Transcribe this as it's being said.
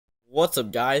What's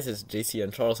up, guys? It's JC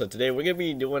and Charles, and today we're gonna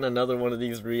be doing another one of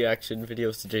these reaction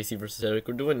videos to JC versus Cedric.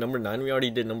 We're doing number 9. We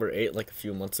already did number 8 like a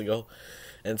few months ago.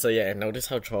 And so yeah, notice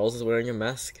how Charles is wearing a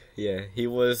mask. Yeah, he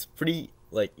was pretty,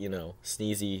 like,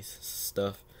 sneezy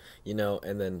stuff,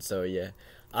 and then so yeah.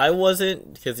 I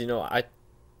wasn't, because I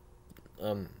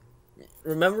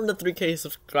remember the 3K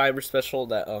subscriber special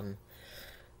that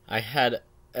I had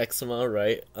eczema,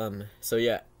 right? So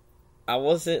yeah, I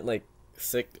wasn't like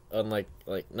sick, unlike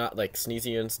not like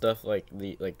sneezy and stuff like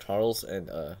Charles and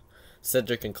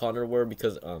Cedric and Connor were,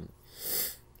 because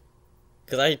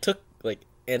I took like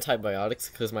antibiotics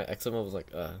because my eczema was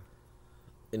like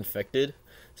infected,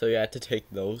 so yeah, I had to take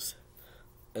those.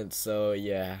 And so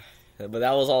yeah, but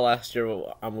that was all last year,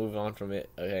 but I'm moving on from it.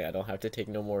 Okay, I don't have to take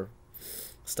no more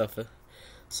stuff.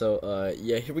 So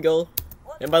yeah, here we go.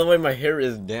 And by the way, my hair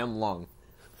is damn long.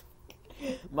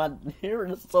 My hair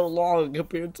is so long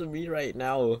compared to me right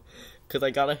now, because I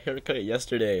got a haircut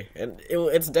yesterday, and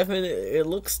it's definitely, it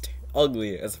looks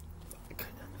ugly as fuck.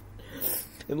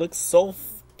 It looks so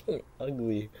fucking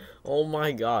ugly. Oh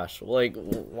my gosh, like,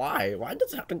 why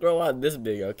does it have to grow out this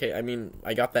big? Okay, I mean,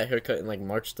 I got that haircut in like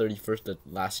March 31st of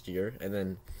last year, and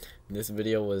then this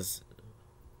video was,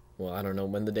 well, I don't know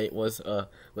when the date was, but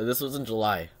this was in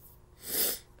July.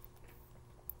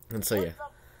 And so yeah,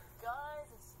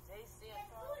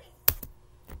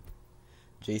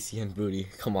 JC and Booty,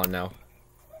 come on now.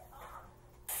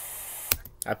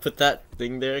 I put that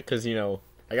thing there because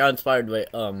I got inspired by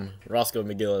Roscoe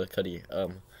McGillicuddy,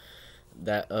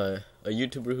 that a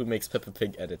YouTuber who makes Peppa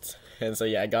Pig edits. And so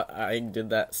yeah, I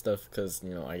did that stuff because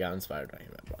I got inspired by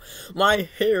him, bro. My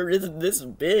hair is this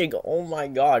big. Oh my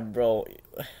god, bro.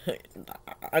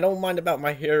 I don't mind about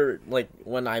my hair like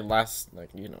when I last but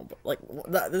like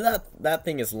that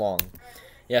thing is long.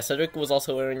 Yeah, Cedric was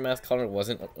also wearing a mask. Connor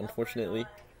wasn't, unfortunately.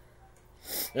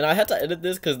 And I had to edit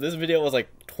this because this video was like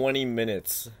 20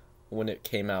 minutes when it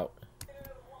came out.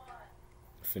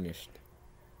 Finished.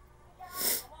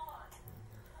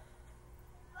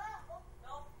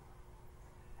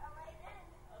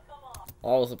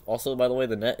 Also, by the way,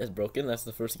 the net is broken. That's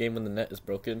the first game when the net is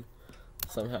broken.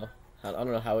 Somehow. I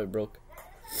don't know how it broke.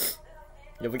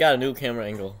 Yeah, we got a new camera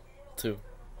angle, too.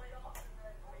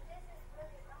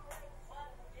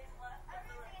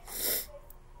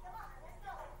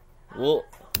 Well,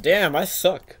 damn, I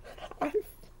suck.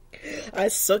 I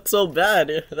suck so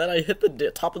bad that I hit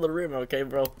the top of the rim. Okay,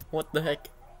 bro. What the heck?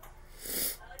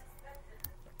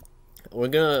 We're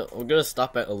gonna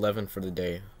stop at 11 for the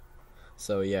day.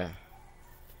 So yeah.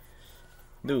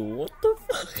 Dude, what the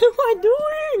fuck am I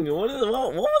doing? What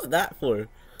was that for?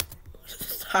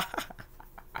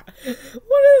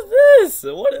 What is this?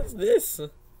 What is this?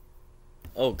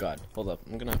 Oh god, hold up.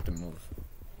 I'm gonna have to move.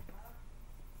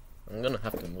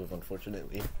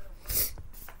 Unfortunately.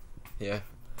 Yeah,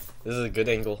 this is a good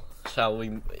angle. That's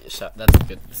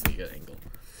good. This is a good angle.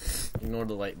 Ignore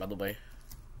the light, by the way.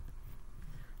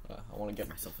 I want to get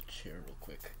myself a chair real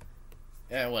quick.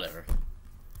 Yeah, whatever.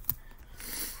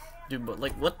 Dude, but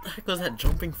like, what the heck was that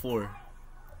jumping for?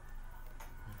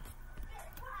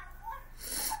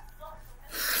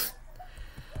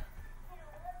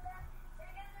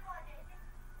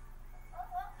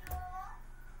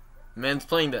 Man's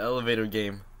playing the elevator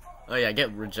game. Oh yeah,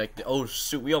 get rejected. Oh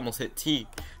shoot, we almost hit T.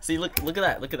 See, look at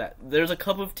that, look at that. There's a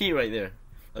cup of tea right there.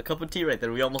 A cup of tea right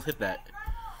there. We almost hit that.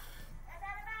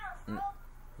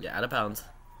 Yeah, out of bounds.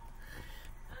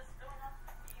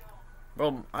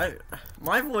 Bro,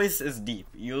 my voice is deep.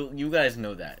 You guys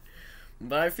know that.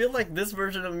 But I feel like this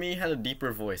version of me had a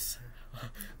deeper voice.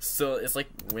 So it's like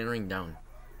wearing down.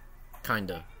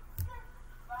 Kinda.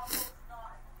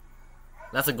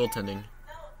 That's a goaltending.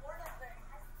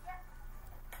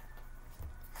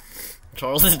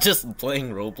 Charles is just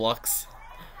playing Roblox.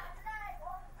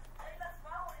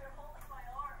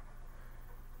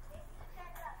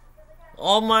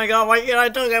 Oh my god, why can't I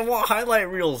talk? I want highlight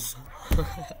reels.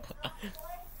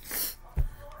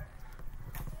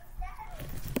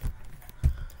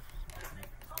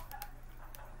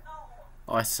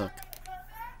 Oh, I suck.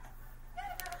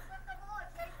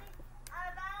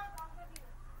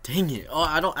 Dang it.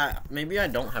 Oh, maybe I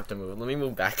don't have to move. Let me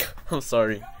move back. I'm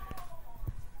sorry.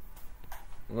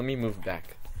 Let me move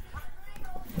back.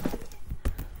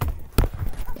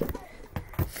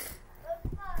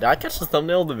 Did I catch the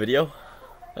thumbnail of the video?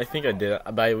 I think I did,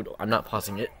 but I'm not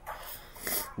pausing it.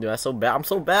 Dude, that's so bad. I'm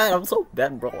so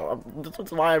bad, bro.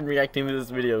 That's why I'm reacting to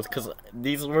these videos, because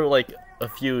these were like a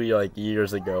few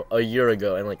years ago, a year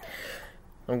ago, and like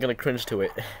I'm gonna cringe to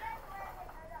it.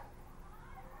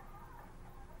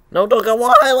 No, dog, I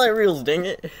want highlight reels, dang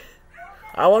it.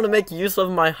 I want to make use of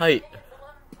my height.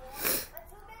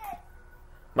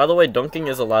 By the way, dunking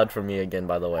is allowed for me again,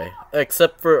 by the way.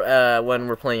 Except for when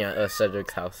we're playing at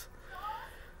Cedric's house.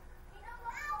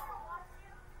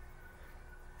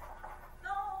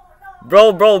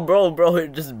 Bro,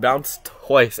 it just bounced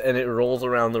twice and it rolls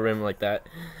around the rim like that.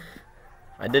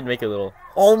 I did make a little...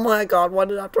 Oh my god, why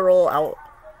did I have to roll out?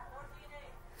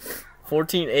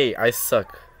 14-8, I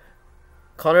suck.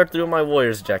 Connor threw my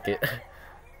Warriors jacket.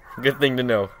 Good thing to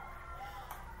know.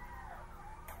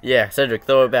 Yeah, Cedric,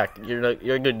 throw it back. You're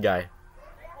a good guy.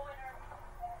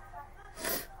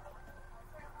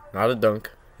 Not a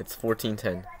dunk. It's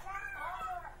 14-10.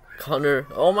 Connor,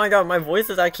 oh my god, my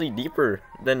voice is actually deeper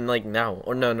than like now.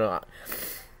 Or no.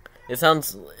 It's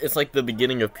like the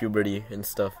beginning of puberty and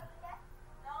stuff.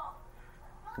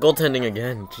 Goaltending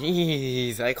again.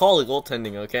 Jeez, I call it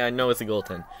goaltending, okay? I know it's a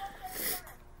goaltend.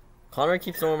 Connor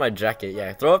keeps throwing my jacket.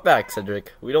 Yeah, throw it back,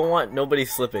 Cedric. We don't want nobody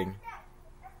slipping.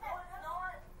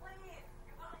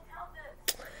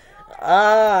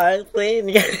 I'm playing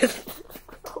again.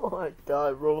 Oh my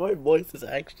god, bro, my voice is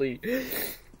actually...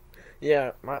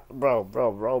 Yeah, bro,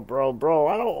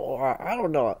 I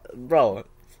don't know, bro.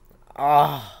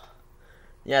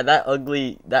 Yeah, that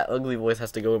ugly voice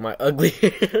has to go with my ugly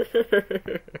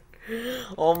hair.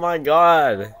 Oh my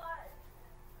god.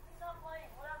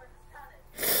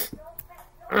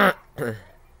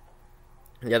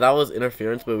 Yeah, that was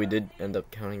interference, but we did end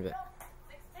up counting that.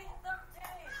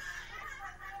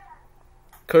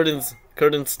 Curtains,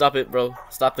 stop it, bro.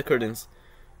 Stop the curtains.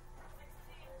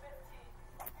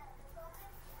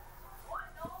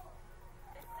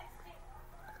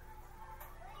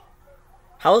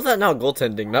 How is that not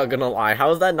goaltending? Not gonna lie.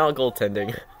 How is that not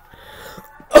goaltending?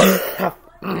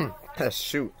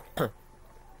 Shoot.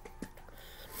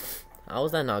 How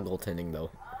is that not goaltending,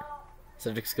 though?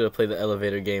 Cedric's gonna play the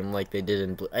elevator game like they did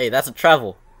in Blue. Hey, that's a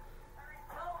travel.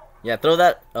 Yeah, throw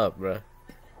that up, bruh.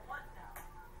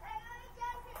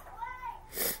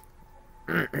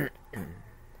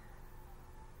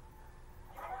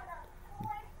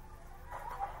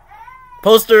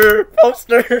 Poster!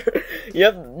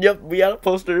 Yep, we got a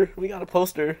poster. We got a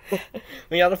poster.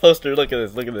 Look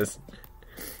at this.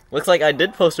 Looks like I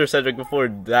did poster Cedric before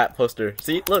that poster.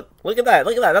 See, look at that.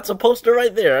 That's a poster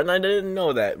right there, and I didn't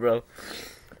know that, bro.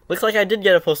 Looks like I did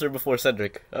get a poster before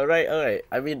Cedric. Alright.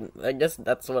 I mean, I guess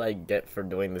that's what I get for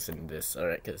doing this in this.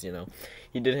 Alright, because, you know,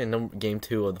 he did it in game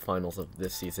 2 of the finals of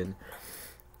this season.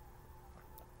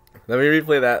 Let me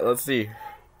replay that. Let's see.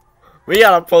 We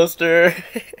got a poster.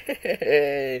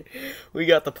 We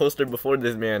got the poster before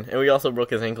this man, and we also broke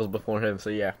his ankles before him. So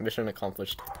yeah, mission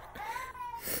accomplished.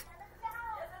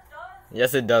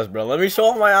 Yes, it does, bro. Let me show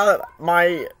off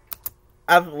my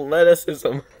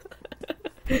athleticism.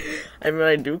 I mean,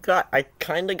 I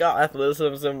kind of got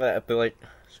athleticism, but I feel like,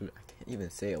 shoot, I can't even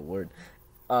say a word.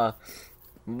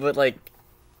 But like,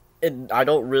 I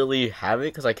don't really have it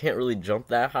because I can't really jump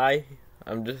that high.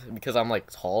 Because I'm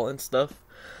like tall and stuff.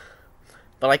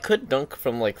 But I could dunk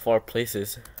from like far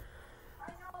places.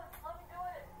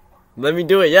 Let me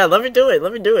do it. Yeah, let me do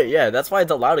it. Yeah, that's why it's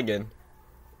allowed again.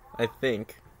 I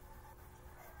think.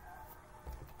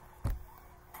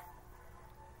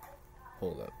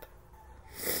 Hold up.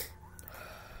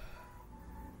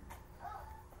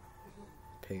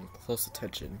 Paying close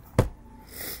attention.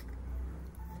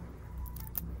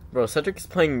 Bro, Cedric's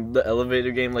playing the elevator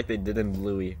game like they did in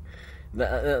Bluey.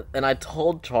 And I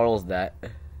told Charles that.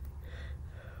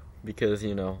 Because,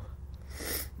 you know,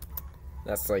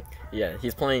 that's like, yeah,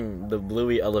 he's playing the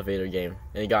Bluey elevator game,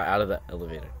 and he got out of that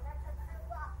elevator.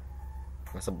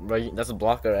 That's a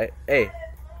blocker, right? Hey,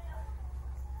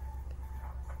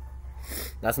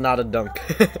 that's not a dunk.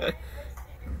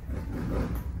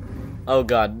 Oh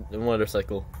god, the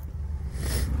motorcycle.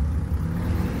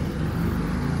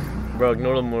 Bro,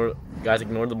 ignore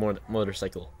the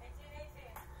motorcycle.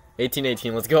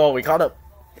 18-18, let's go. We caught up,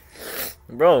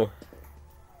 bro.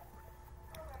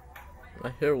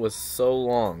 My hair was so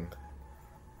long.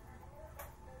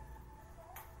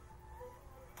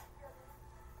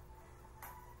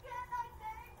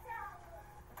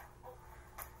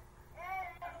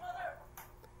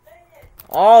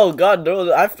 Oh god,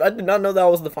 no, I did not know that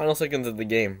was the final seconds of the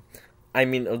game. I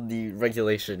mean, of the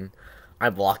regulation.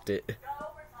 I blocked it.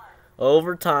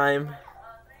 Overtime.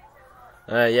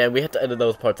 Yeah, we had to edit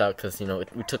those parts out because, you know,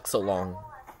 we took so long.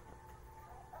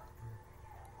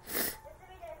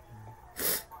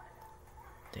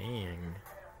 Dang.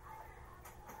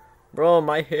 Bro,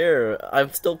 my hair.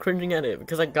 I'm still cringing at it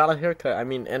because I got a haircut. I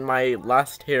mean, and my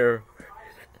last hair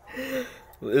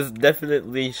is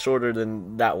definitely shorter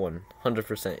than that one.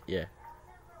 100%, yeah.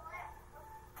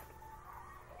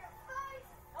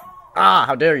 Ah,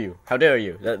 how dare you? How dare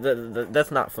you?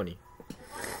 That's not funny.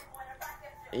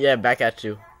 Yeah, back at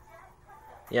you.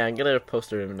 Yeah, I'm gonna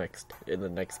post her in the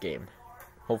next game.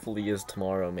 Hopefully is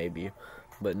tomorrow maybe,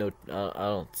 but no, I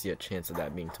don't see a chance of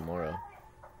that being tomorrow.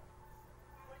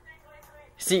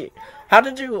 See, how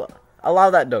did you allow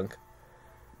that dunk?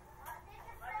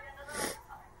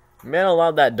 Man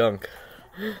allowed that dunk.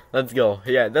 Let's go.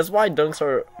 Yeah, that's why dunks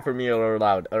are for me are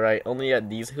allowed. All right, only at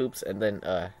these hoops and then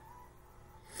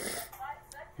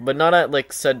but not at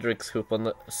like Cedric's hoop on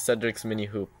the Cedric's mini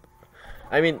hoop.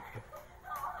 I mean,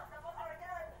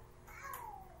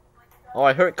 oh,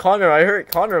 I hurt Connor. I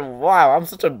hurt Connor. Wow, I'm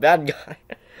such a bad guy.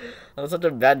 I'm such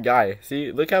a bad guy.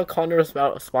 See, look how Connor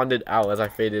responded out as I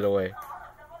faded away.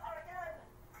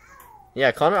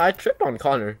 Yeah, Connor, I tripped on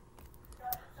Connor.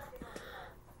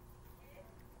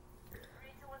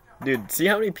 Dude, see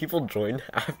how many people joined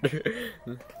after?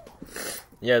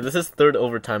 Yeah, this is third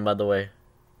overtime, by the way.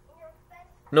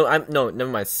 No,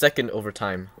 never mind. Second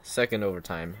overtime. Second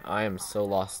overtime. I am so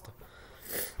lost.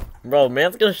 Bro,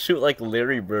 man's gonna shoot like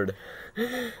Larry Bird.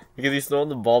 Because he's throwing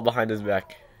the ball behind his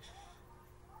back.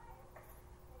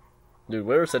 Dude,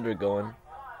 where is Cedric going?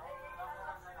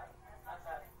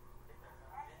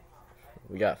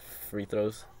 We got free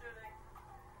throws.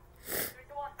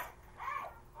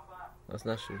 That's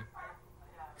not shooting.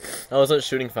 Oh, it's not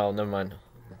shooting foul. Never mind.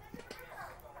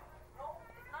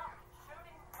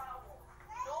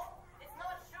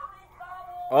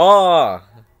 Oh!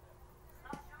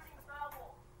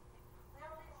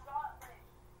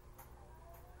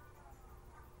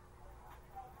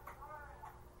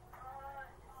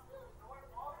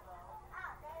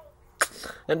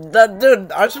 And that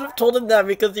dude, I should have told him that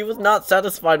because he was not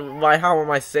satisfied by how am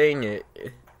I saying it.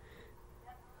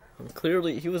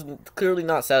 Clearly, he was clearly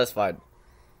not satisfied.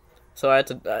 So I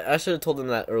should have told him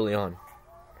that early on.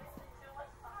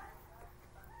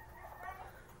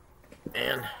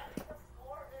 Man.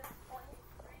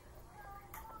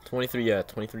 23, yeah,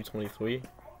 23-23.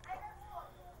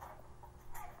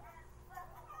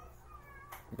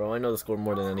 Bro, I know the score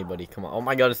more than anybody. Come on. Oh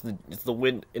my god, it's the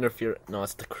wind interfering. No,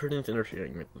 it's the curtains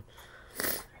interfering.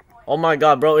 Oh my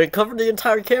god, bro, it covered the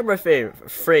entire camera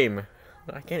frame.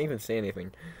 I can't even say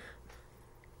anything.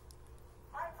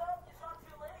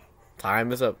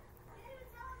 Time is up.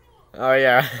 Oh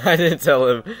yeah, I didn't tell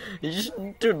him. You just,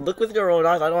 dude, look with your own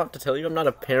eyes. I don't have to tell you. I'm not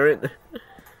a parent.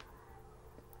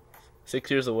 6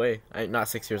 years away. Not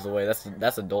 6 years away.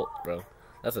 That's adult, bro.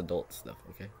 That's adult stuff.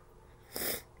 Okay.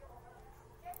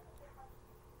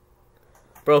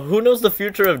 Bro, who knows the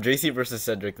future of JC versus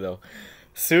Cedric though?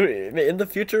 Soon in the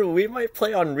future, we might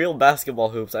play on real basketball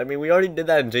hoops. I mean, we already did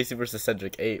that in JC versus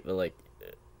Cedric 8, but like,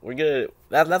 we're gonna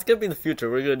that's gonna be the future.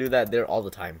 We're gonna do that there all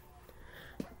the time.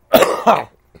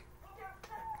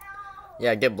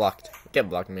 Yeah, get blocked. Get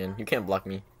blocked, man. You can't block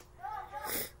me.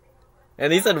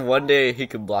 And he said one day he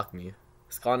could block me.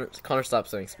 Connor, stop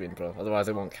saying screen, bro. Otherwise,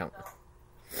 it won't count.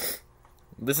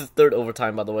 This is third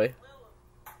overtime, by the way.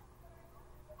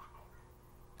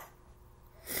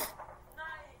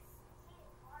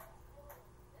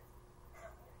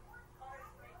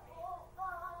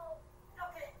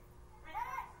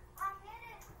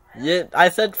 Yeah, I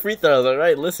said free throws,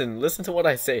 alright? Listen to what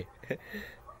I say.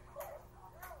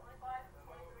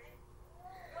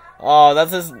 Oh,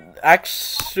 that's his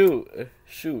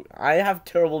shoot. I have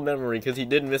terrible memory because he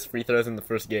did miss free throws in the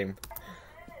first game.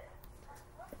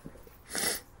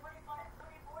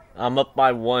 I'm up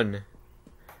by 1.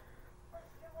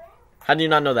 How do you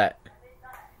not know that?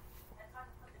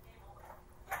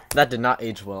 That did not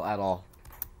age well at all.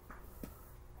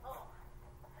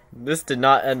 This did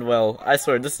not end well. I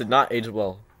swear, this did not age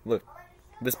well. Look,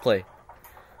 this play.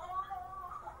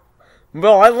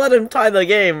 Bro, I let him tie the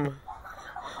game.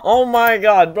 Oh my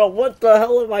god, bro, what the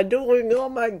hell am I doing? Oh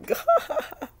my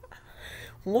god.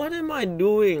 What am I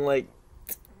doing? Like,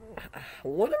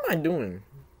 what am I doing?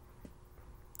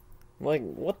 Like,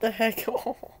 what the heck?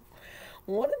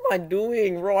 What am I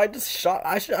doing, bro? I just shot.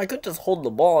 I could just hold the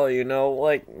ball, you know?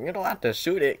 Like, you don't have to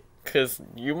shoot it, because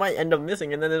you might end up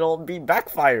missing, and then it'll be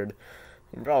backfired.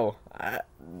 Bro,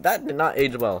 that did not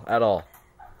age well at all.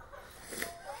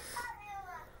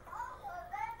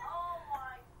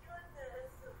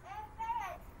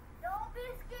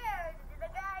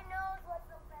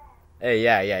 Hey,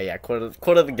 yeah. Quote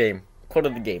of the game. Quote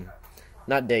of the game.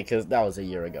 Not day, because that was a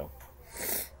year ago.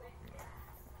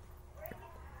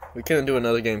 We couldn't do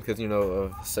another game because, you know,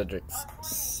 of Cedric's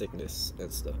sickness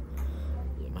and stuff.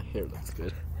 Yeah, my hair looks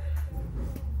good.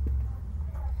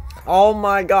 Oh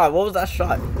my god, what was that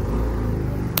shot?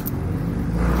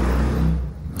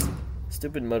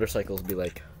 Stupid motorcycles be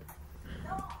like.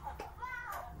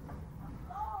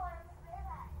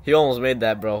 He almost made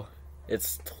that, bro.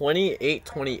 It's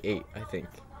 28-28, I think.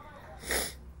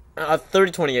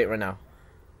 30-28 right now.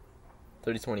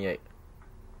 30-28.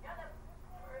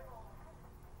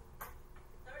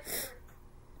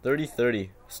 30-30.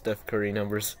 Steph Curry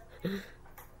numbers.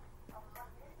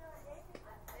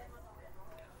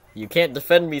 You can't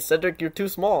defend me, Cedric. You're too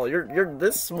small. You're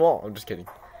this small. I'm just kidding.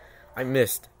 I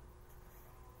missed.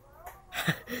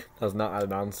 That was not out of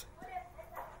bounds.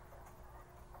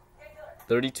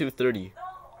 32-30.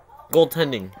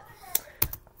 Goaltending.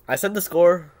 I said the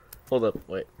score. Hold up,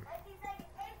 wait.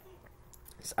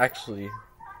 It's actually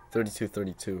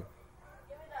 32-32.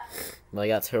 I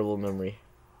got terrible memory.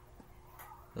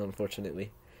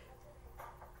 Unfortunately.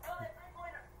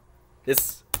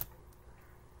 It's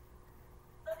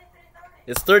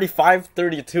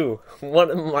 35-32.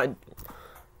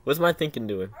 What's my thinking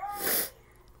doing?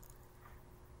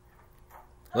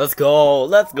 Let's go.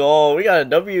 Let's go. We got a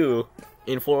W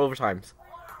in 4 overtimes.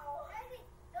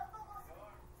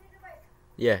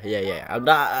 Yeah. I'm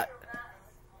not.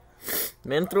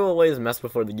 Man threw away his mess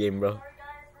before the game, bro.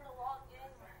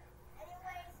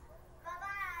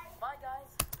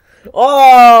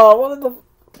 Oh, what the?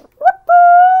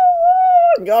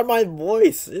 God, my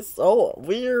voice is so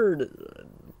weird.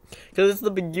 Because it's the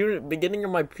beginning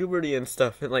of my puberty and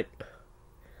stuff, and like,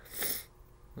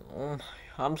 oh my,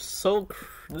 I'm so.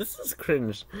 This is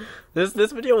cringe. This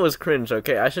video was cringe.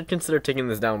 Okay, I should consider taking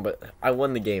this down, but I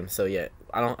won the game, so yeah,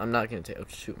 I'm not gonna take. Oh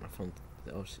shoot, my phone.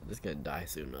 Oh shit, this is gonna die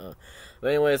soon. But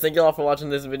anyways, thank you all for watching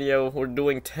this video. We're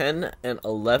doing 10 and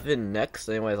 11 next.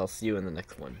 Anyways, I'll see you in the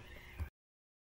next one.